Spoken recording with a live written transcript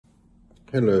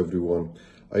Hello everyone.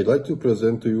 I'd like to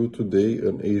present to you today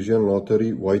an Asian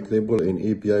lottery white label and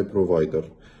API provider.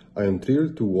 I am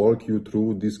thrilled to walk you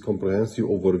through this comprehensive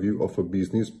overview of a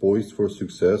business poised for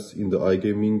success in the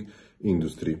iGaming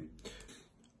industry.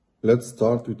 Let's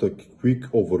start with a quick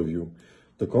overview.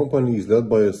 The company is led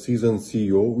by a seasoned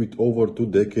CEO with over 2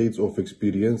 decades of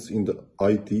experience in the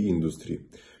IT industry.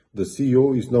 The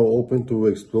CEO is now open to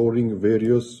exploring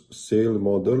various sale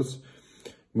models,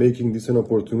 making this an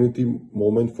opportunity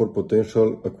moment for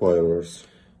potential acquirers.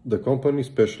 The company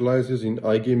specializes in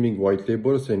iGaming white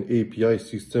labels and API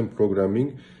system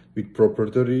programming with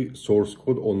proprietary source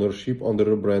code ownership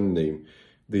under a brand name.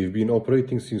 They've been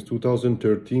operating since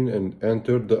 2013 and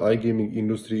entered the iGaming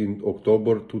industry in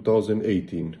October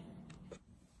 2018.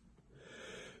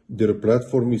 Their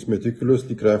platform is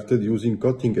meticulously crafted using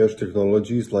cutting-edge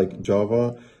technologies like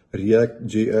Java,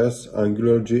 React.js,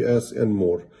 AngularJS, and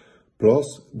more.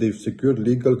 Plus, they've secured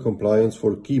legal compliance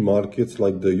for key markets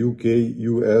like the UK,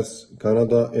 US,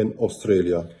 Canada, and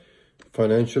Australia.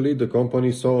 Financially, the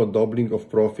company saw a doubling of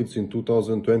profits in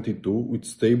 2022 with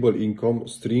stable income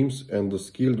streams and a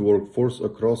skilled workforce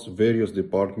across various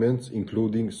departments,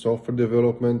 including software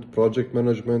development, project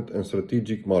management, and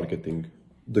strategic marketing.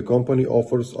 The company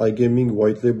offers iGaming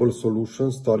white label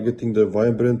solutions targeting the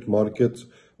vibrant markets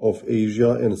of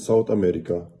Asia and South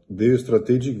America. Their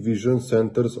strategic vision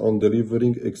centers on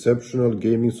delivering exceptional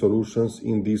gaming solutions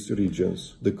in these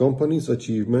regions. The company's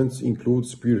achievements include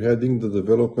spearheading the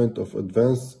development of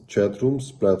advanced chat rooms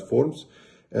platforms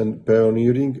and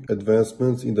pioneering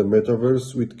advancements in the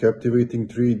metaverse with captivating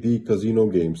 3D casino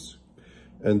games.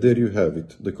 And there you have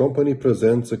it. The company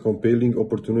presents a compelling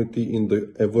opportunity in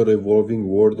the ever-evolving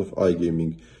world of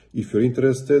iGaming. If you're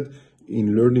interested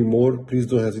in learning more, please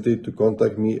don't hesitate to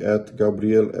contact me at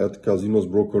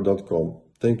gabriel@casinosbroker.com.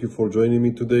 Thank you for joining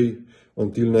me today.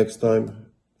 Until next time,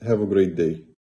 have a great day.